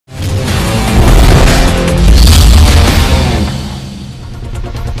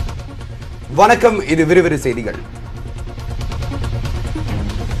வணக்கம், இது விறுவிறு செய்திகள்.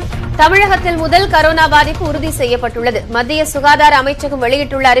 தமிழகத்தில் முதல் கரோனா பாதிப்பு உறுதி செய்யப்பட்டுள்ளது. மத்திய சுகாதார அமைச்சகம்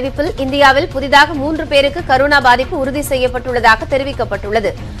வெளியிட்டுள்ள அறிவிப்பில் இந்தியாவில் புதிதாக 3 பேருக்கு கரோனா பாதிப்பு உறுதி செய்யப்பட்டுள்ளதாக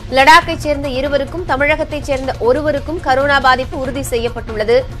தெரிவிக்கப்பட்டுள்ளது. லடாக்கைச் சேர்ந்த 2 தமிழகத்தைச் சேர்ந்த 1 கரோனா பாதிப்பு உறுதி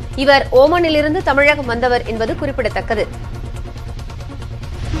செய்யப்பட்டுள்ளது. இவர் ஓமனிலிருந்து தமிழகம் வந்தவர் என்பது குறிப்பிடத்தக்கது.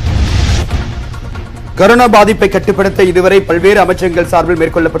 கரோனா பாதிப்பை கட்டுப்படுத்த இதுவரை பல்வேறு அமைச்சகங்கள் சார்பில்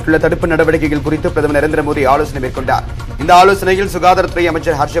மேற்கொள்ளப்பட்டுள்ள தடுப்பு நடவடிக்கைகள் குறித்து பிரதமர் நரேந்திர மோடி ஆலோசனை மேற்கொண்டார். இந்த ஆலோசனையில் சுகாதாரத்துறை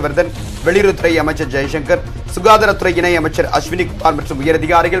அமைச்சர் ஹர்ஷவர்தன், வெளியுறவுத்துறை அமைச்சர் ஜெய்சங்கர், சுகாதாரத்துறை இணை அமைச்சர் அஸ்வினி குமார் மற்றும்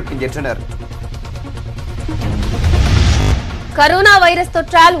உயரதிகாரிகள் பங்கேற்றனர். கரோனா வைரஸ்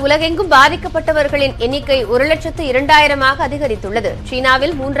தொற்றால் உலகெங்கும் பாதிக்கப்பட்டவர்களின் எண்ணிக்கை 1,02,000 அதிகரித்துள்ளது.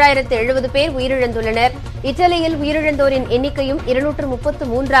 சீனாவில் 3,070 பேர் உயிரிழந்துள்ளனர். இத்தாலியில் உயிரிழந்தோரின் எண்ணிக்கையும்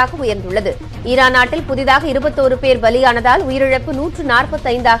 233 உயர்ந்துள்ளது. ஈரான் நாட்டில் புதிதாக 21 பேர் பலியானதால் உயிரிழப்பு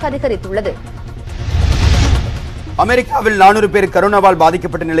 145 அதிகரித்துள்ளது. அமெரிக்காவில் 400 பேர் கரோனாவால்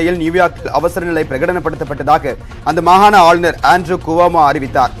பாதிக்கப்பட்ட நிலையில் நியூயார்க்கில் அவசர நிலை பிரகடனப்படுத்தப்பட்டதாக அந்த மாகாண ஆளுநர் ஆண்ட்ரூ குவோமோ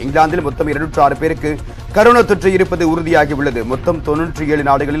அறிவித்தார். இங்கிலாந்தில் மொத்தம் 206 பேருக்கு கரோனா தொற்று இருப்பது உறுதியாகியுள்ளது. மொத்தம் 97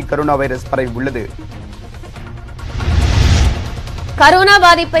 நாடுகளில் கரோனா வைரஸ் பரவி உள்ளது. கரோனா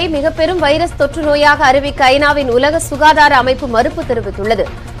பாதிப்பை மிக பெரும் வைரஸ் தொற்று நோயாக அறிவிக்க ஐநாவின் உலக சுகாதார அமைப்பு மறுப்பு தெரிவித்துள்ளது.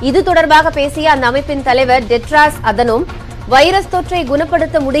 இது தொடர்பாக பேசிய அந்த அமைப்பின் தலைவர் டெட்ராஸ் அதனோம், வைரஸ் தொற்றை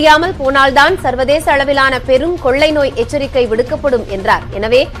குணப்படுத்த முடியாமல் போனால்தான் சர்வதேச அளவிலான பெரும் கொள்ளை நோய் எச்சரிக்கை விடுக்கப்படும் என்றார்.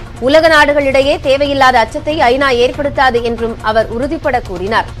 எனவே உலக நாடுகளிடையே தேவையில்லாத அச்சத்தை ஐநா ஏற்படுத்தாது என்றும் அவர் உறுதிபட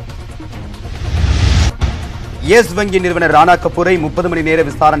கூறினார். யெஸ் வங்கி நிறுவனர் ராணா கபூரை 30 மணி நேர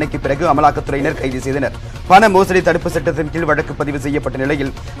விசாரணைக்கு பிறகு அமலாக்கத்துறையினர் கைது செய்தனர். பண மோசடி தடுப்பு சட்டத்தின் கீழ் வழக்கு பதிவு செய்யப்பட்ட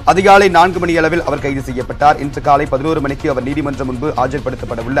நிலையில் அதிகாலை 4 மணி அளவில் அவர் கைது செய்யப்பட்டார். இன்று காலை 11 மணிக்கு அவர் நீதிமன்றம் முன்பு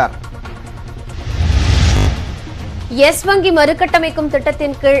ஆஜர்படுத்தப்பட உள்ளார். யெஸ் வங்கி மறுகட்டமைக்கும்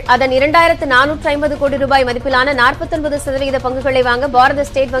திட்டத்தின் கீழ் அதன் 2,450 கோடி ரூபாய் மதிப்பிலான 49% பங்குகளை வாங்க பாரத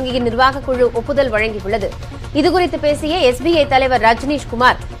ஸ்டேட் வங்கியின் நிர்வாக குழு ஒப்புதல் வழங்கியுள்ளது. இதுகுறித்து பேசிய SBI தலைவர் ரஜ்னீஷ்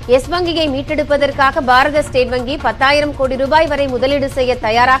குமார், யெஸ் வங்கியை மீட்டெடுப்பதற்காக பாரத ஸ்டேட் வங்கி 10,000 கோடி ரூபாய் வரை முதலீடு செய்ய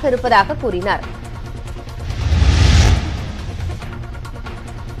தயாராக இருப்பதாக கூறினார்.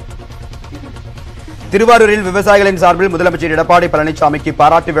 திருவாரூரில் விவசாயிகளின் சார்பில் முதலமைச்சர் எடப்பாடி பழனிசாமிக்கு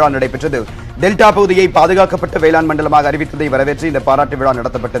பாராட்டு விழா நடைபெற்றது. டெல்டா பகுதியை பாதுகாக்கப்பட்ட வேளாண் மண்டலமாக அறிவித்ததை வரவேற்று இந்த பாராட்டு விழா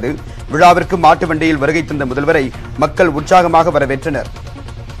நடத்தப்பட்டது. விழாவிற்கு மாட்டு வண்டியில் வருகை தந்த முதல்வரை மக்கள் உற்சாகமாக வரவேற்றனர்.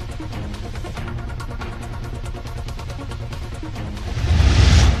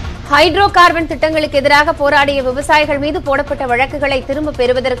 ஹைட்ரோ கார்பன் திட்டங்களுக்கு எதிராக போராடிய விவசாயிகள் மீது போடப்பட்ட வழக்குகளை திரும்பப்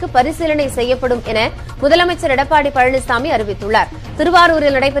பெறுவதற்கு பரிசீலனை செய்யப்படும் என முதலமைச்சர் எடப்பாடி பழனிசாமி அறிவித்துள்ளார்.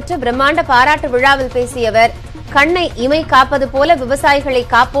 திருவாரூரில் நடைபெற்ற பிரம்மாண்ட பாராட்டு விழாவில் பேசிய அவர், கண்ணை இமை காப்பது போல விவசாயிகளை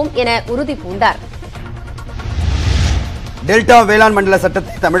காப்போம் என உறுதி பூண்டார். டெல்டா வேளாண் மண்டல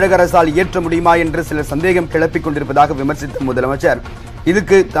சட்டத்தை தமிழக அரசால் இயற்ற முடியுமா என்று சிலர் சந்தேகம் கிளப்பிக் கொண்டிருப்பதாக விமர்சித்த முதலமைச்சர்,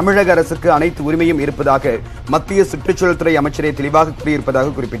 இதுக்கு தமிழக அரசுக்கு அனைத்து உரிமையும் இருப்பதாக மத்திய சுற்றுச்சூழல் துறை அமைச்சரே தெளிவாக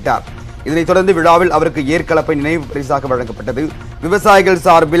கூறியிருப்பதாக குறிப்பிட்டார். இதனைத் தொடர்ந்து விழாவில் அவருக்கு ஏற்கலப்பை நினைவு பரிசாக வழங்கப்பட்டது. விவசாயிகள்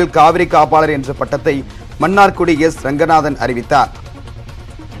சார்பில் காவிரி காப்பாளர் என்ற பட்டத்தை மன்னார்குடி எஸ் ரங்கநாதன் அறிவித்தார்.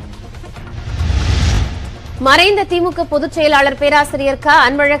 மறைந்த திமுக பொதுச் செயலாளர் பேராசிரியர் க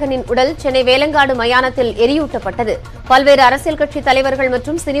அன்பழகனின் உடல் சென்னை வேலங்காடு மயானத்தில் எரியூட்டப்பட்டது. பல்வேறு அரசியல் கட்சித் தலைவர்கள்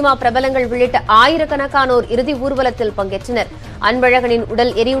மற்றும் சினிமா பிரபலங்கள் உள்ளிட்ட ஆயிரக்கணக்கானோர் இறுதி ஊர்வலத்தில் பங்கேற்றனர். அன்பழகனின்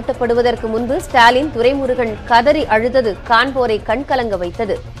உடல் எரியூட்டப்படுவதற்கு முன்பு ஸ்டாலின், துரைமுருகன் கதறி அழுதது காண்போரை கண்கலங்க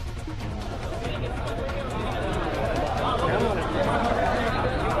வைத்தது.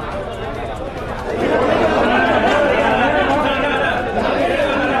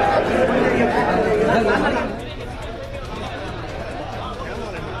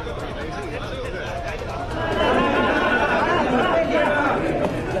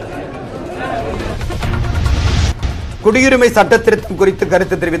 குடியுரிமை சட்ட திருத்தம் குறித்து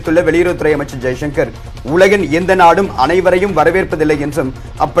கருத்து தெரிவித்துள்ள வெளியுறவுத்துறை அமைச்சர் ஜெய்சங்கர், உலகின் எந்த நாடும் அனைவரையும் வரவேற்பதில்லை என்றும்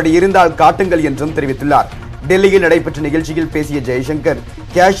அப்படி இருந்தால் காட்டுங்கள் என்றும் தெரிவித்துள்ளார். டெல்லியில் நடைபெற்ற நிகழ்ச்சியில் பேசிய ஜெய்சங்கர்,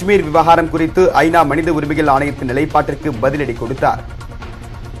 காஷ்மீர் விவகாரம் குறித்து ஐநா மனித உரிமைகள் ஆணையத்தின் நிலைப்பாட்டிற்கு பதிலடி கொடுத்தார்.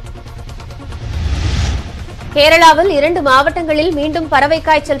 கேரளாவில் 2 மாவட்டங்களில் மீண்டும் பறவை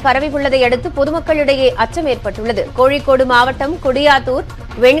காய்ச்சல் பரவியுள்ளதை அடுத்து பொதுமக்களிடையே அச்சம் ஏற்பட்டுள்ளது. கோழிக்கோடு மாவட்டம் கொடியாத்தூர்,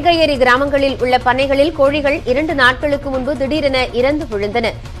 வெண்கையேரி கிராமங்களில் உள்ள பண்ணைகளில் கோழிகள் 2 நாட்களுக்கு முன்பு திடீரென இறந்து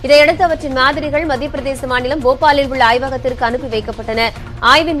விழுந்தன. இதையடுத்து அவற்றின் மாதிரிகள் மத்திய பிரதேச மாநிலம் போபாலில் உள்ள ஆய்வகத்திற்கு அனுப்பி வைக்கப்பட்டன.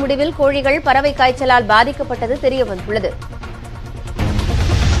 ஆய்வின் முடிவில் கோழிகள் பறவை காய்ச்சலால் பாதிக்கப்பட்டது தெரியவந்துள்ளது.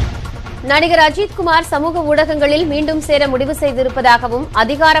 நடிகர் அஜித்குமார் சமூக ஊடகங்களில் மீண்டும் சேர முடிவு செய்திருப்பதாகவும்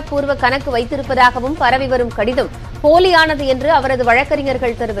அதிகாரப்பூர்வ கணக்கு வைத்திருப்பதாகவும் பரவி வரும் கடிதம் போலியானது என்று அவரது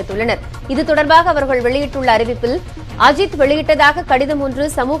வழக்கறிஞர்கள் தெரிவித்துள்ளனர். இது தொடர்பாக அவர்கள் வெளியிட்டுள்ள அறிவிப்பில் அஜித் வெளியிட்டதாக கடிதம் ஒன்று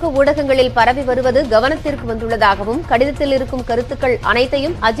சமூக ஊடகங்களில் பரவி வருவது கவனத்திற்கு வந்துள்ளதாகவும் கடிதத்தில் இருக்கும் கருத்துக்கள்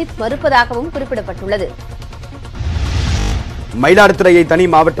அனைத்தையும் அஜித் மறுப்பதாகவும் குறிப்பிடப்பட்டுள்ளது. மயிலாடுதுறையை தனி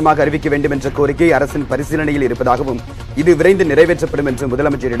மாவட்டமாக அறிவிக்க வேண்டும் என்ற கோரிக்கை அரசின் பரிசீலனையில் இருப்பதாகவும் இது விரைந்து நிறைவேற்றப்படும் என்று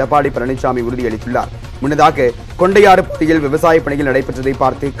முதலமைச்சர் எடப்பாடி பழனிசாமி உறுதியளித்துள்ளார். முன்னதாக கொண்டையாறு பகுதியில் விவசாய பணிகள் நடைபெற்றதை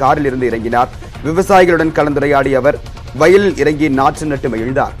பார்த்து காரில் இருந்து இறங்கினார். விவசாயிகளுடன் கலந்துரையாடிய அவர் வயலில் இறங்கி நாற்று நட்டு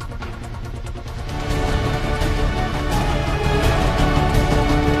மகிழ்ந்தார்.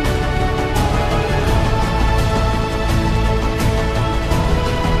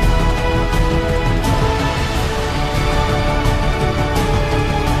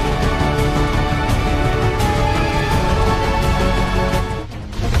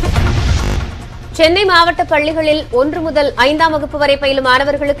 சென்னை மாவட்ட பள்ளிகளில் 1 முதல் 5ஆம் வகுப்பு வரை பயிலும்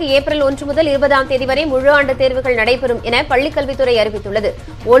மாணவர்களுக்கு ஏப்ரல் 1 முதல் 20ஆம் தேதி வரை முழு ஆண்டு தேர்வுகள் நடைபெறும் என பள்ளிக்கல்வித்துறை அறிவித்துள்ளது.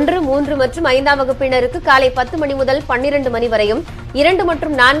 1, 3 மற்றும் 5ஆம் வகுப்பினருக்கு காலை 10 மணி முதல் 12 மணி வரையும், 2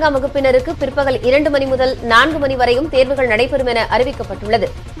 மற்றும் 4ஆம் வகுப்பினருக்கு பிற்பகல் 2 மணி முதல் 4 மணி வரையும் தேர்வுகள் நடைபெறும் என அறிவிக்கப்பட்டுள்ளது.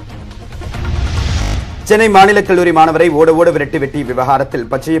 சென்னை மாநில கல்லூரி மாணவரை ஓட விரட்டி வெட்டிய விவகாரத்தில்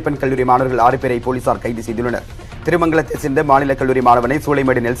பச்சையப்பன் கல்லூரி மாணவர்கள் 6 பேரை போலீசார் கைது செய்துள்ளனர். திருமங்கலத்தை சேர்ந்த மாநில கல்லூரி மாணவனை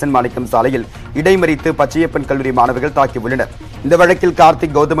சூளைமேடு நெல்சன் மாணிக்கம் சாலையில் இடைமறித்து பச்சையப்பன் கல்லூரி மாணவர்கள் தாக்கியுள்ளனர். இந்த வழக்கில்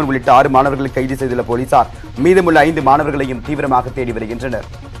கார்த்திக், கௌதமன் உள்ளிட்ட 6 மாணவர்களை கைது செய்துள்ள போலீசார் மீதமுள்ள 5 மாணவர்களையும் தீவிரமாக தேடி வருகின்றனர்.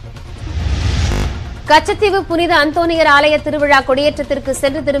 கச்சத்தீவு புனித அந்தோனியர் ஆலய திருவிழா கொடியேற்றத்திற்கு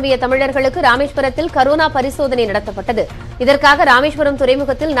சென்று திரும்பிய தமிழர்களுக்கு ராமேஸ்வரத்தில் கரோனா பரிசோதனை நடத்தப்பட்டது. இதற்காக ராமேஸ்வரம்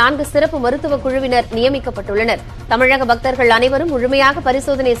துறைமுகத்தில் 4 சிறப்பு மருத்துவ குழுவினர் நியமிக்கப்பட்டுள்ளனர். தமிழக பக்தர்கள் அனைவரும் முழுமையாக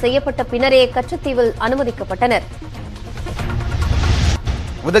பரிசோதனை செய்யப்பட்ட பின்னரே கச்சத்தீவில் அனுமதிக்கப்பட்டனர்.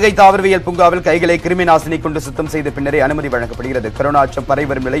 உதகை தாவரவியல் பூங்காவில் கைகளை கிருமி நாசினி கொண்டு சுத்தம் செய்த பின்னரே அனுமதி வழங்கப்படுகிறது. கொரோனா அச்சம் பரவி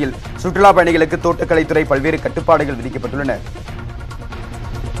வரும் நிலையில் சுற்றுலா பயணிகளுக்கு தோட்டக்கலைத்துறை பல்வேறு கட்டுப்பாடுகள் விதிக்கப்பட்டுள்ளன.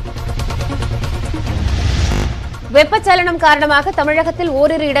 வெப்பச்சலனம் காரணமாக தமிழகத்தில்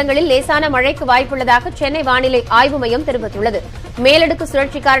ஓரிரு இடங்களில் லேசான மழைக்கு வாய்ப்புள்ளதாக சென்னை வானிலை ஆய்வு மையம் தெரிவித்துள்ளது. மேலடுக்கு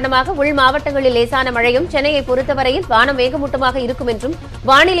சுழற்சி காரணமாக உள் மாவட்டங்களில் லேசான மழையும், சென்னையை பொறுத்தவரையில் வானம் மேகமூட்டமாக இருக்கும் என்றும்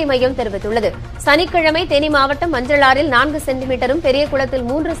வானிலை மையம் தெரிவித்துள்ளது. சனிக்கிழமை தேனி மாவட்டம் மஞ்சளாறில் 4 சென்டிமீட்டரும், பெரியகுளத்தில்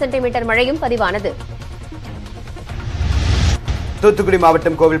 3 சென்டிமீட்டர் மழையும் பதிவானது. தூத்துக்குடி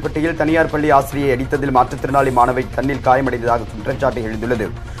மாவட்டம் கோவில்பட்டியில் தனியார் பள்ளி ஆசிரியை அடித்ததில் மாற்றுத்திறனாளி மாணவி கண்ணில் காயமடைந்ததாக குற்றச்சாட்டு எழுந்துள்ளது.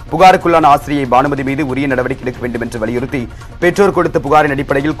 புகாருக்குள்ளான ஆசிரியை பானுமதி மீது உரிய நடவடிக்கை எடுக்க வேண்டும் என்று வலியுறுத்தி பெற்றோர் கொடுத்த புகாரின்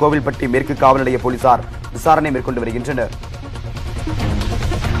அடிப்படையில் கோவில்பட்டி மேற்கு காவல் நிலைய போலீசார் விசாரணை மேற்கொண்டு வருகின்றனர்.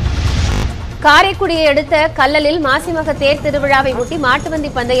 காரைக்குடியை அடுத்த கல்லலில் மாசிமக தேர் திருவிழாவை ஒட்டி மாட்டுவண்டி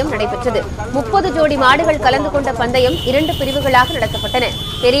பந்தயம் நடைபெற்றது. 30 ஜோடி மாடுகள் கலந்து கொண்ட பந்தயம் 2 பிரிவுகளாக நடத்தப்பட்டன.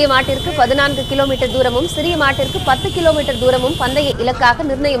 பெரிய மாட்டிற்கு 14 கிலோமீட்டர் தூரமும், சிறிய மாட்டிற்கு 10 கிலோமீட்டர் தூரமும் பந்தய இலக்காக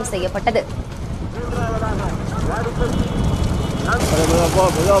நிர்ணயம் செய்யப்பட்டது.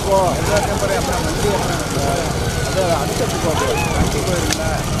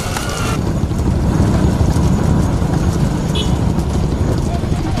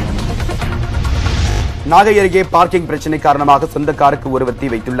 நாகை அருகே பார்க்கிங் பிரச்சினை காரணமாக சொந்த காருக்கு ஒருவர் தீ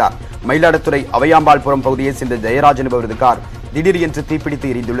வைத்துள்ளார். மயிலாடுதுறை அவையாம்பாள்புரம் பகுதியை சேர்ந்த ஜெயராஜ் என்பவரது கார் திடீர் என்று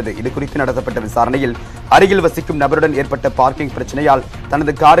தீப்பிடித்து எரிந்துள்ளது. இதுகுறித்து நடத்தப்பட்ட விசாரணையில் அருகில் வசிக்கும் நபருடன் ஏற்பட்ட பார்க்கிங் பிரச்சனையால்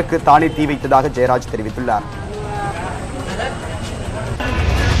தனது காருக்கு தானே தீ வைத்ததாக ஜெயராஜ் தெரிவித்துள்ளார்.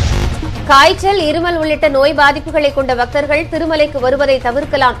 காய்ச்சல், இருமல் உள்ளிட்ட நோய் பாதிப்புகளை கொண்ட பக்தர்கள் திருமலைக்கு வருவதை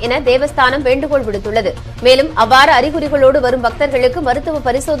தவிர்க்கலாம் என தேவஸ்தானம் வேண்டுகோள் விடுத்துள்ளது. மேலும் அவ்வாறு அறிகுறிகளோடு வரும் பக்தர்களுக்கு மருத்துவ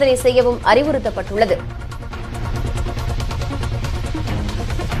பரிசோதனை செய்யவும் அறிவுறுத்தப்பட்டுள்ளது.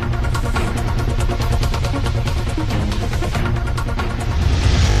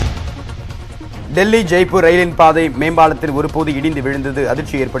 டெல்லி ஜெய்ப்பூர் ரயிலின் பாதை மேம்பாலத்தில் ஒருபோது இடிந்து விழுந்தது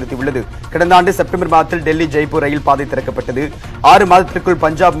அதிர்ச்சி ஏற்படுத்தியுள்ளது. கடந்த ஆண்டு செப்டம்பர் மாதத்தில் டெல்லி ஜெய்ப்பூர் ரயில் பாதை திறக்கப்பட்டது. 6 மாதத்திற்குள்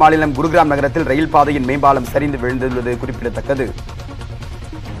பஞ்சாப் மாநிலம் குருகிராம் நகரத்தில் ரயில் பாதையின் மேம்பாலம் சரிந்து விழுந்துள்ளது குறிப்பிடத்தக்கது.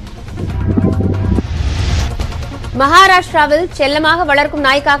 மகாராஷ்டிராவில் செல்லமாக வளர்க்கும்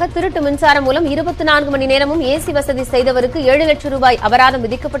நாய்க்காக திருட்டு மின்சாரம் மூலம் 24 மணி நேரமும் ஏசி வசதி செய்தவருக்கு 7 லட்சம் ரூபாய் அபராதம்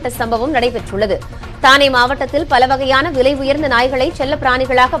விதிக்கப்பட்ட சம்பவம் நடைபெற்றுள்ளது. தானே மாவட்டத்தில் பல வகையான விலை உயர்ந்த நாய்களை செல்ல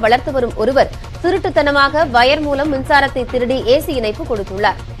பிராணிகளாக வளர்த்து வரும் ஒருவர் திருட்டுத்தனமாக வயர் மூலம் மின்சாரத்தை திருடி ஏசி இணைப்பு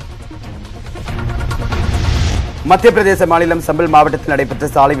கொடுத்துள்ளார். மத்திய பிரதேச மாநிலம் சம்பல் மாவட்டத்தில் நடைபெற்ற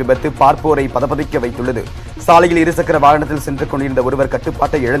சாலை விபத்து பார்ப்போரை பதபதிக்க வைத்துள்ளது. சாலையில் இருசக்கர வாகனத்தில் சென்று கொண்டிருந்த ஒருவர்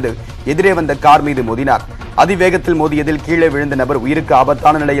கட்டுப்பாட்டை இழந்து எதிரே வந்த கார் மீது மோதினார். அதிவேகத்தில் மோதியதில் கீழே விழுந்த நபர் உயிருக்கு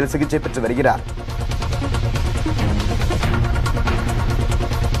ஆபத்தான நிலையில் சிகிச்சை பெற்று வருகிறார்.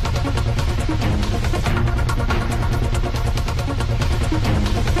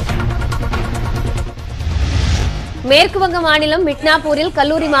 மேற்குவங்க மாநிலம் மிட்னாப்பூரில்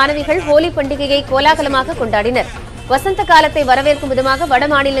கல்லூரி மாணவிகள் ஹோலி பண்டிகையை கோலாகலமாக கொண்டாடினர். வசந்த காலத்தை வரவேற்கும் விதமாக வட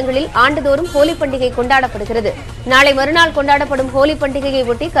மாநிலங்களில் ஆண்டுதோறும் ஹோலி பண்டிகை கொண்டாடப்படுகிறது. நாளை மறுநாள் கொண்டாடப்படும் ஹோலி பண்டிகையை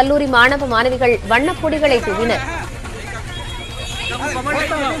ஒட்டி கல்லூரி மாணவ மாணவிகள் வண்ணப் பொடிகளை தூவினர்.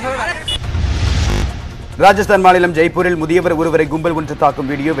 ராஜஸ்தான் மாநிலம் ஜெய்ப்பூரில் முதியவர் ஒருவரை கும்பல் ஒன்று தாக்கும்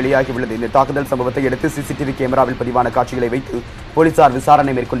வீடியோ வெளியாகியுள்ளது. இந்த தாக்குதல் சம்பவத்தை அடுத்து சிசிடிவி கேமராவில் பதிவான காட்சிகளை வைத்து போலீசார்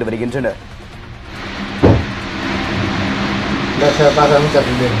விசாரணை மேற்கொண்டு வருகின்றனர்.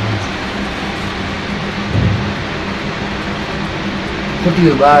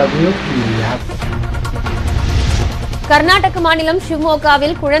 கர்நாடக மாநிலம்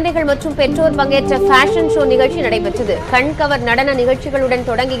ஷிவ்மோகாவில் குழந்தைகள் மற்றும் பெற்றோர் பங்கேற்ற ஃபேஷன் ஷோ நிகழ்ச்சி நடைபெற்றது. கண்கவர் நடன நிகழ்ச்சிகளுடன்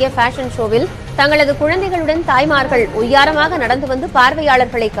தொடங்கிய ஃபேஷன் ஷோவில் தங்களது குழந்தைகளுடன் தாய்மார்கள் ஒய்யாரமாக நடந்து வந்து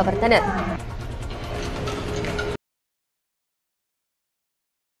பார்வையாளர்களை கவர்ந்தனர்.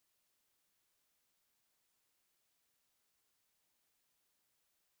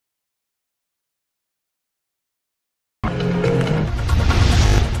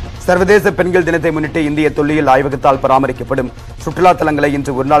 சர்வதேச பெண்கள் தினத்தை முன்னிட்டு இந்திய தொல்லியல் ஆய்வகத்தால் பராமரிக்கப்படும் சுற்றுலா தலங்களை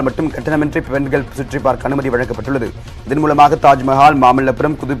இன்று ஒருநாள் மட்டும் கட்டணமின்றி பெண்கள் சுற்றி பார்க்க அனுமதி வழங்கப்பட்டுள்ளது. இதன் மூலமாக தாஜ்மஹால்,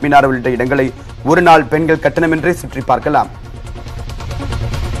 மாமல்லபுரம், குதுப் மினார் உள்ளிட்ட இடங்களை ஒரு நாள் பெண்கள் கட்டணமின்றி சுற்றி பார்க்கலாம்.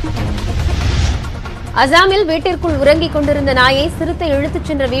 அசாமில் வீட்டிற்குள் உறங்கிக் கொண்டிருந்த நாயை சிறுத்தை இழுத்துச்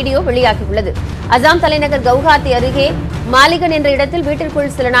சென்ற வீடியோ வெளியாகியுள்ளது. அசாம் தலைநகர் கவுஹாத்தி அருகே மாலிகன் என்ற இடத்தில்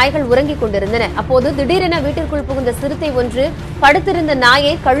வீட்டிற்குள் சில நாய்கள் உறங்கிக் கொண்டிருந்தன. அப்போது திடீரென வீட்டிற்குள் புகுந்த சிறுத்தை ஒன்று படுத்திருந்த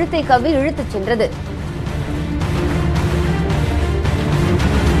நாயை கழுத்தை கவ்வி இழுத்துச் சென்றது.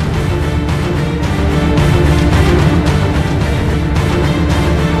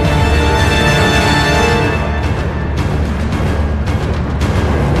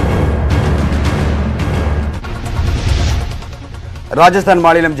 ராஜஸ்தான்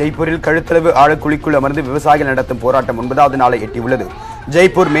மாநிலம் ஜெய்ப்பூரில் கழுத்தளவு ஆழக்குழிக்குள் அமர்ந்து விவசாயிகள் நடத்தும் போராட்டம் 9வது நாளை எட்டியுள்ளது.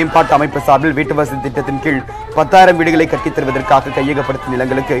 ஜெய்ப்பூர் மேம்பாட்டு அமைப்பு சார்பில் வீட்டு வசதி திட்டத்தின் கீழ் 10,000 வீடுகளை கட்டித் தருவதற்காக கையகப்படுத்தும்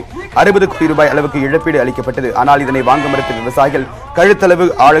நிலங்களுக்கு 60 கோடி ரூபாய் அளவுக்கு இழப்பீடு அளிக்கப்பட்டது. ஆனால் இதனை வாங்க மறுத்த விவசாயிகள் கழுத்தளவு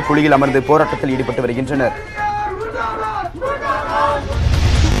ஆழக்குழியில் அமர்ந்து போராட்டத்தில் ஈடுபட்டு வருகின்றனர்.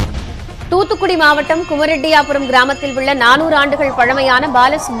 தூத்துக்குடி மாவட்டம் குமரெட்டியாபுரம் கிராமத்தில் உள்ள 400 ஆண்டுகள் பழமையான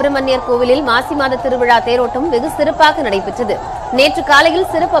பாலசுப்பிரமணியர் கோவிலில் மாசி மாத திருவிழா தேரோட்டம் வெகு சிறப்பாக நடைபெற்றது. நேற்று காலையில்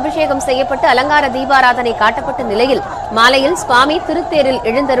சிறப்பு அபிஷேகம் செய்யப்பட்டு அலங்கார தீபாராதனை காட்டப்பட்ட நிலையில் மாலையில் சுவாமி திருத்தேரில்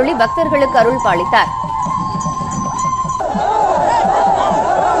எழுந்தருளி பக்தர்களுக்கு அருள் பாலித்தார்.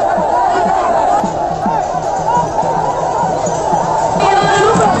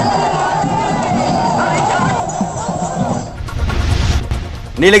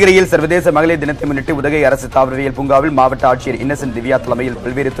 நீலகிரியில் சர்வதேச மகளிர் தினத்தை முன்னிட்டு உதகை அரசு தாவரவியல் பூங்காவில் மாவட்ட ஆட்சியர் இன்னசென்ட் திவ்யா தலைமையில்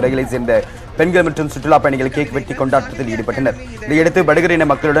பல்வேறு துறைகளைச் சேர்ந்த பெண்கள் மற்றும் சுற்றுலா பயணிகள் கேக் வெட்டி கொண்டாட்டத்தில் ஈடுபட்டனர். இதையடுத்து படுகர் இன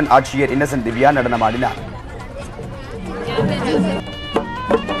மக்களுடன் ஆட்சியர் இன்னசென்ட் திவ்யா நடனமாடினார்.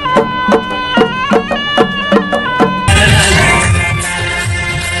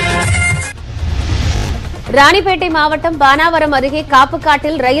 ராணிப்பேட்டை மாவட்டம் பானாவரம் அருகே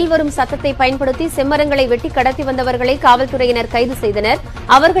காப்புக்காட்டில் ரயில் வரும் சத்தத்தை பயன்படுத்தி செம்மரங்களை வெட்டி கடத்தி வந்தவர்களை காவல்துறையினர் கைது செய்தனர்.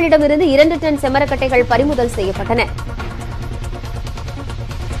 அவர்களிடமிருந்து 2 டன் செம்மரக்கட்டைகள் பறிமுதல் செய்யப்பட்டன.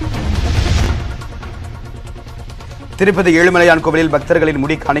 திருப்பதி ஏழுமலையான் கோவிலில் பக்தர்களின்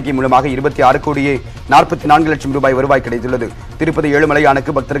முடி காணிக்கை மூலமாக 26 கோடியே 44 லட்சம் ரூபாய் வருவாய் கிடைத்துள்ளது. திருப்பதி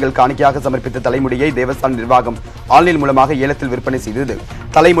ஏழுமலையானுக்கு பக்தர்கள் காணிக்கையாக சமர்ப்பித்த தலைமுடியை தேவஸ்தான நிர்வாகம் ஆன்லைன் மூலமாக ஏலத்தில் விற்பனை செய்தது.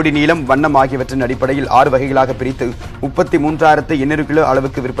 தலைமுடி நீளம், வண்ணம் ஆகியவற்றின் அடிப்படையில் 6 வகைகளாக பிரித்து 33,800 கிலோ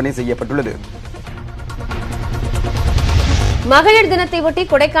அளவுக்கு விற்பனை செய்யப்பட்டுள்ளது. மகளிர் தினத்தை ஒட்டி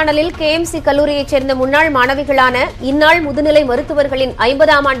கொடைக்கானலில் KMC கல்லூரியைச் சேர்ந்த முன்னாள் மாணவிகளான இந்நாள் முதுநிலை மருத்துவர்களின்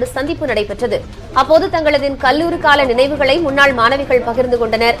 50ஆம் ஆண்டு சந்திப்பு நடைபெற்றது. அப்போது தங்களது கல்லூரி கால நினைவுகளை முன்னாள் மாணவிகள் பகிர்ந்து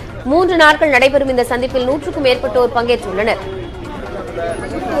கொண்டனர். 3 நாட்கள் நடைபெறும் இந்த சந்திப்பில் 100க்கும் மேற்பட்டோர் பங்கேற்றுள்ளனர்.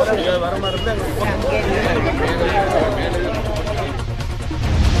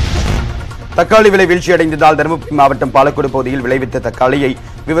 தக்காளி விலை வீழ்ச்சியடைந்ததால் தருமபுரி மாவட்டம் பாலக்கோடு பகுதியில் விளைவித்த தக்காளியை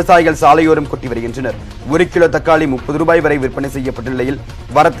விவசாயிகள் சாலையோரம் கொட்டி வருகின்றனர். 1 கிலோ தக்காளி 30 ரூபாய் வரை விற்பனை செய்யப்பட்ட நிலையில்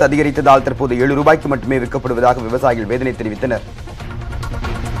வரத்து அதிகரித்ததால் தற்போது 7 ரூபாய்க்கு மட்டுமே விற்கப்படுவதாக விவசாயிகள் வேதனை தெரிவித்தனர்.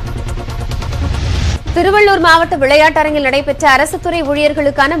 திருவள்ளூர் மாவட்ட விளையாட்டரங்கில் நடைபெற்ற அரசு துறை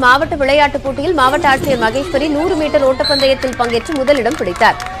ஊழியர்களுக்கான மாவட்ட விளையாட்டுப் போட்டியில் மாவட்ட ஆட்சியர் மகேஸ்வரி 100 மீட்டர் ஓட்டப்பந்தயத்தில் பங்கேற்று முதலிடம்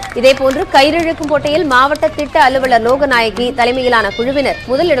பிடித்தார். இதேபோன்று கயிறிழுக்கும் போட்டியில் மாவட்ட திட்ட அலுவலர் லோகநாயகி தலைமையிலான குழுவினர்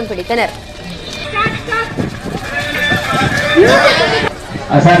முதலிடம் பிடித்தனர்.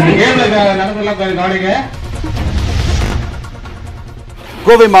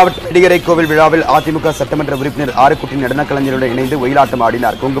 கோவை மாவட்ட நடிகரை கோவில் விழாவில் அதிமுக சட்டமன்ற உறுப்பினர் ஆறுக்குட்டி நடன கலைஞருடன் இணைந்து ஒயிலாட்டம்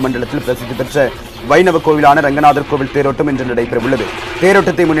ஆடினார். கொங்கு மண்டலத்தில் பிரசித்தி பெற்ற வைணவ கோவிலான ரங்கநாதர் கோவில் தேரோட்டம் இன்று நடைபெறவுள்ளது.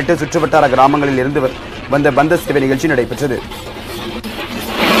 தேரோட்டத்தை முன்னிட்டு சுற்றுவட்டார கிராமங்களில் இருந்து வந்த பந்த சேவை நிகழ்ச்சி நடைபெற்றது.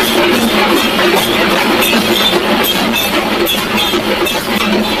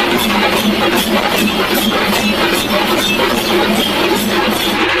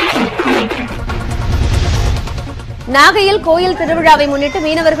 நாகையில் கோயில் திருவிழாவை முன்னிட்டு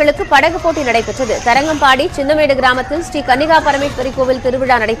மீனவர்களுக்கு படகு போட்டி நடைபெற்றது. தரங்கம்பாடி சின்னமேடு கிராமத்தில் ஸ்ரீ கன்னிகா பரமேஸ்வரி கோவில்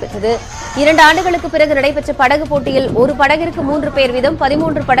திருவிழா நடைபெற்றது. 2 ஆண்டுகளுக்கு பிறகு நடைபெற்ற படகு போட்டியில் ஒரு படகிற்கு 3 பேர் வீதம்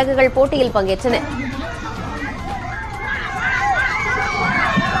 13 படகுகள் போட்டியில் பங்கேற்றன.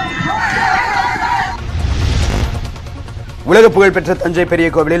 உலக புகழ்பெற்ற தஞ்சை பெரிய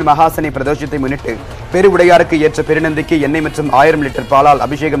கோவிலில் மகாசனி பிரதோஷத்தை முன்னிட்டு பெருவுடையாருக்கு ஏற்ற பெருநந்திக்கு எண்ணெய் மற்றும் 1000 லிட்டர் பாலால்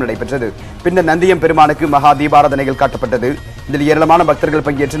அபிஷேகம் நடைபெற்றது. பின்னர் நந்தியம் பெருமானுக்கு மகா தீபாராதனைகள் காட்டப்பட்டது. இதில் ஏராளமான பக்தர்கள்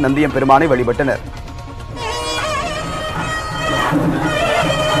பங்கேற்று நந்தியம் பெருமானை வழிபட்டனர்.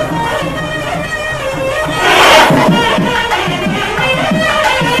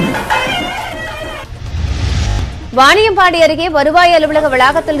 வாணியம்பாடி அருகே வருவாய் அலுவலக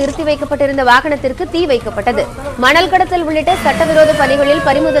வளாகத்தில் நிறுத்தி வைக்கப்பட்டிருந்த வாகனத்திற்கு தீ வைக்கப்பட்டது. மணல் கடத்தல் உள்ளிட்ட சட்டவிரோத பணிகளில்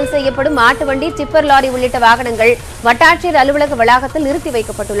பறிமுதல் செய்யப்படும் மாட்டு வண்டி, டிப்பர் லாரி உள்ளிட்ட வாகனங்கள் வட்டாட்சியர் அலுவலக வளாகத்தில் நிறுத்தி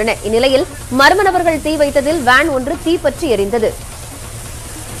வைக்கப்பட்டுள்ளன. இந்நிலையில் மர்ம நபர்கள் தீ வைத்ததில் வேன் ஒன்று தீப்பற்றி எரிந்தது.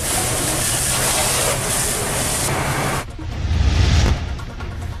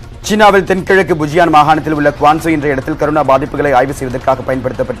 சீனாவில் தென்கிழக்கு புஜியான் மாகாணத்தில் உள்ள குவான்சோ என்ற இடத்தில் கரோனா பாதிப்புகளை ஆய்வு செய்வதற்காக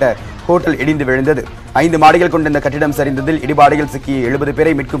பயன்படுத்தப்பட்ட ஹோட்டல் இடிந்து விழுந்தது. 5 மாடிகள் கொண்ட இந்த கட்டிடம் சரிந்ததில் இடிபாடுகள் சிக்கிய 70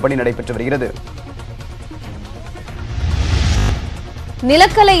 பேரை மீட்கும் பணி நடைபெற்று வருகிறது.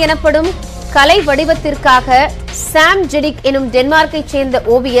 நிலக்கலை எனப்படும் கலை வடிவத்திற்காக சாம் ஜெடிக் எனும் டென்மார்க்கைச் சேர்ந்த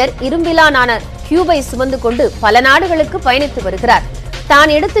ஓவியர் இரும்பிலான கியூபை சுமந்து கொண்டு பல நாடுகளுக்கு பயணித்து வருகிறார்.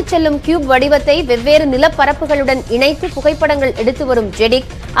 தான் எடுத்துச் செல்லும் கியூப் வடிவத்தை வெவ்வேறு நிலப்பரப்புகளுடன் இணைத்து புகைப்படங்கள் எடுத்து வரும் ஜெடிக்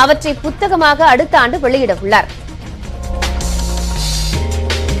அவற்றை புத்தகமாக அடுத்த ஆண்டு வெளியிட உள்ளார்.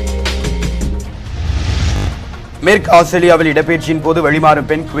 மேற்கு ஆஸ்திரேலியாவில் இடப்பெயர்ச்சியின் போது வழிமாறும்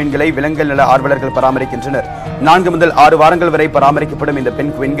பெண் குயின்களை விலங்குகள் நல ஆர்வலர்கள் பராமரிக்கின்றனர். 4 முதல் 6 வாரங்கள் வரை பராமரிக்கப்படும் இந்த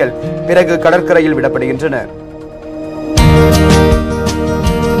பெண் குயின்கள் பிறகு கடற்கரையில் விடப்படுகின்றன.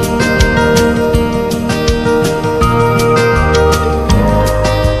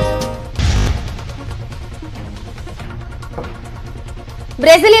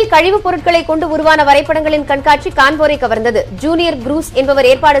 பிரேசிலில் கழிவுப் பொருட்களை கொண்டு உருவான வரைபடங்களின் கண்காட்சி கான்போரை கவர்ந்தது. ஜூனியர் ப்ரூஸ் என்பவர்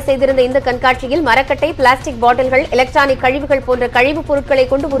ஏற்பாடு செய்திருந்த இந்த கண்காட்சியில் மரக்கட்டை, பிளாஸ்டிக் பாட்டில்கள், எலக்ட்ரானிக் கழிவுகள் போன்ற கழிவுப் பொருட்களை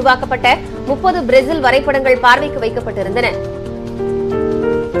கொண்டு உருவாக்கப்பட்ட 30 பிரேசில் வரைபடங்கள் பார்வைக்கு வைக்கப்பட்டிருந்தன.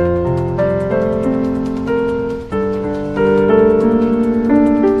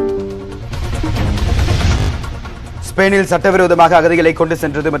 ஸ்பெயினில் சட்டவிரோதமாக அகதிகளை கொண்டு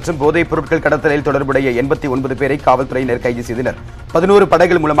சென்றது மற்றும் போதைப் பொருட்கள் கடத்தலில் தொடர்புடைய 89 பேரை காவல்துறையினர் கைது செய்தனர். 11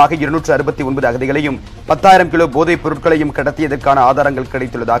 படகுகள் மூலமாக 269 அகதிகளையும் 10,000 கிலோ போதைப் பொருட்களையும் கடத்தியதற்கான ஆதாரங்கள்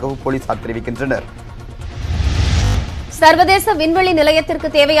கிடைத்துள்ளதாகவும் போலீசார் தெரிவிக்கின்றனர். சர்வதேச விண்வெளி நிலையத்திற்கு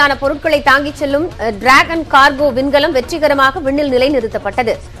தேவையான பொருட்களை தாங்கிச் செல்லும் டிராகன் கார்கோ விண்கலம் வெற்றிகரமாக விண்ணில்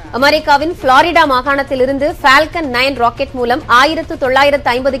நிலைநிறுத்தப்பட்டது. அமெரிக்காவின் புளோரிடா மாகாணத்தில் இருந்து ஃபால்கன் 9 ராக்கெட் மூலம்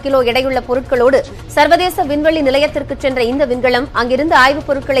 1950 கிலோ எடையுள்ள பொருட்களோடு சர்வதேச விண்வெளி நிலையத்திற்கு சென்ற இந்த விண்கலம் அங்கிருந்து ஆய்வுப்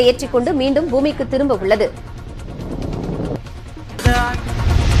பொருட்களை ஏற்றிக்கொண்டு மீண்டும் பூமிக்கு திரும்ப உள்ளது.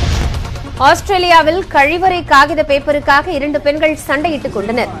 ஆஸ்திரேலியாவில் கழிவறை காகித பேப்பருக்காக 2 பெண்கள் சண்டையிட்டுக்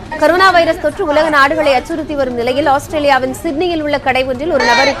கொண்டனர். கரோனா வைரஸ் தொற்று உலக நாடுகளை அச்சுறுத்தி வரும் நிலையில் ஆஸ்திரேலியாவின் சிட்னியில் உள்ள கடை ஒன்றில் ஒரு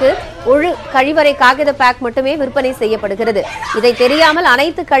நபருக்கு ஒரு கழிவறை காகித பேக் மட்டுமே விற்பனை செய்யப்படுகிறது. இதை தெரியாமல்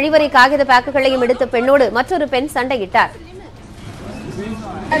அனைத்து கழிவறை காகித பேக்குகளையும் எடுத்த பெண்ணோடு மற்றொரு பெண் சண்டையிட்டார்.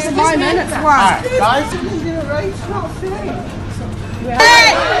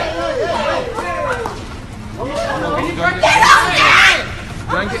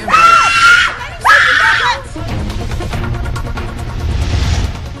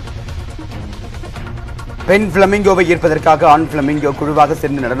 பெண் பிளமிங்கோவை ஈர்ப்பதற்காக ஆண் பிளமிங்கோ குழுவாக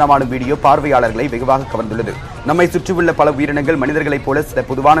சேர்ந்து நடனமாடும் வீடியோ பார்வையாளர்களை வெகுவாக கவர்ந்துள்ளது. நம்மை சுற்றியுள்ள பல உயிரினங்கள் மனிதர்களைப் போல சில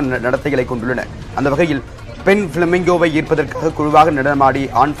பொதுவான நடத்தைகளை கொண்டுள்ளன. அந்த வகையில் பெண் பிளமிங்கோவை ஈர்ப்பதற்காக குழுவாக நடனமாடி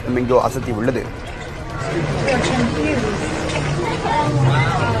ஆண் பிளமிங்கோ அசத்தியுள்ளது.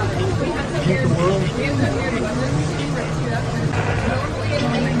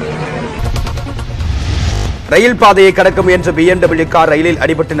 ரயில் பாதையை கடக்க முயன்ற BMW கார் ரயிலில்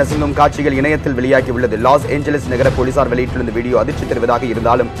அடிபட்டு நசுங்கும் காட்சிகள் இணையத்தில் வெளியாகியுள்ளது. லாஸ் ஏஞ்சலஸ் நகர போலீசார் வெளியிட்டுள்ள வீடியோ அதிர்ச்சி தருவதாக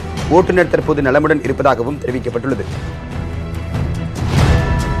இருந்தாலும் ஓட்டுநர் தற்போது நலமுடன் இருப்பதாகவும் தெரிவிக்கப்பட்டுள்ளது.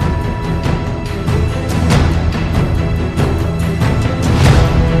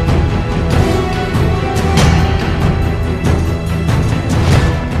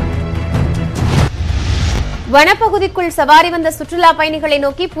 வனப்பகுதிக்குள் சவாரி வந்த சுற்றுலா பயணிகளை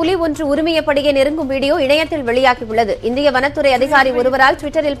நோக்கி புலி ஒன்று உரிமையப்படியே நெருங்கும் வீடியோ இணையத்தில் வெளியாகியுள்ளது. இந்திய வனத்துறை அதிகாரி ஒருவரால்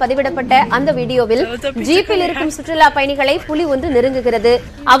டுவிட்டரில் பதிவிடப்பட்ட அந்த வீடியோவில் ஜீப்பில் இருக்கும் சுற்றுலா பயணிகளை புலி ஒன்று நெருங்குகிறது.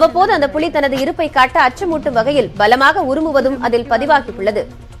 அவ்வப்போது அந்த புலி தனது இருப்பை காட்ட அச்சமூட்டும் வகையில் பலமாக உருமுவதும் அதில் பதிவாகியுள்ளது.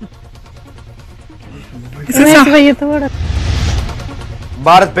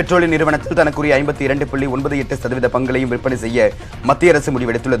 பாரத் பெட்ரோலிய நிறுவனத்தில் தனக்குரிய 52.98% பங்குகளையும் விற்பனை செய்ய மத்திய அரசு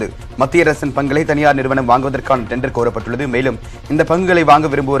முடிவெடுத்துள்ளது. மத்திய அரசின் பங்குகளை தனியார் நிறுவனம் வாங்குவதற்கான டெண்டர் கோரப்பட்டுள்ளது. மேலும் இந்த பங்குகளை வாங்க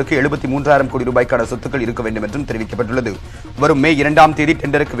விரும்புவோருக்கு 73,000 கோடி ரூபாய்க்கான சொத்துக்கள் இருக்க வேண்டும் என்றும் தெரிவிக்கப்பட்டுள்ளது. வரும் மே 2ஆம் தேதி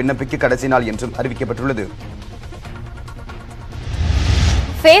டெண்டருக்கு விண்ணப்பிக்க கடைசி நாள் என்றும் அறிவிக்கப்பட்டுள்ளது.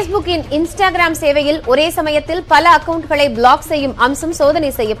 பேஸ்புக்கின் இன்ஸ்டாகிராம் சேவையில் ஒரே சமயத்தில் பல அக்கவுண்ட்களை பிளாக் செய்யும் அம்சம் சோதனை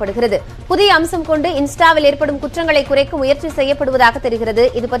செய்யப்படுகிறது. புதிய அம்சம் கொண்டு இன்ஸ்டாவில் ஏற்படும் குற்றங்களை குறைக்க முயற்சி செய்யப்படுவதாக தெரிகிறது.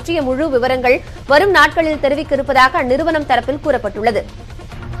 இது பற்றிய முழு விவரங்கள் வரும் நாட்களில் தெரிவிக்க இருப்பதாக அந்நிறுவனம் தரப்பில் கூறப்பட்டுள்ளது.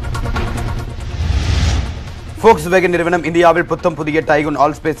 Volkswagen நிறுவனம் இந்தியாவில் புதிய டைகூன்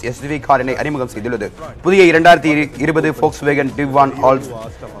ஆல் ஸ்பேஸ் SUV காரினை அறிமுகம் செய்துள்ளது. புதிய 2020 Volkswagen Tiguan ஆல்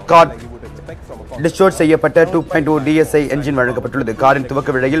கார் டிஸ்டோர்ட் செய்யப்பட்ட 2.0 DSI என்ஜின் வழங்கப்பட்டுள்ளது. காரின் துவக்க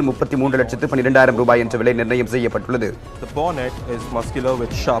விலையில் 33,12,000 ரூபாய் என்ற விலை நிர்ணயம் செய்யப்பட்டுள்ளது. The bonnet is muscular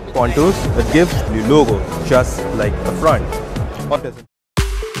with sharp contours. It gives the logo just like the front.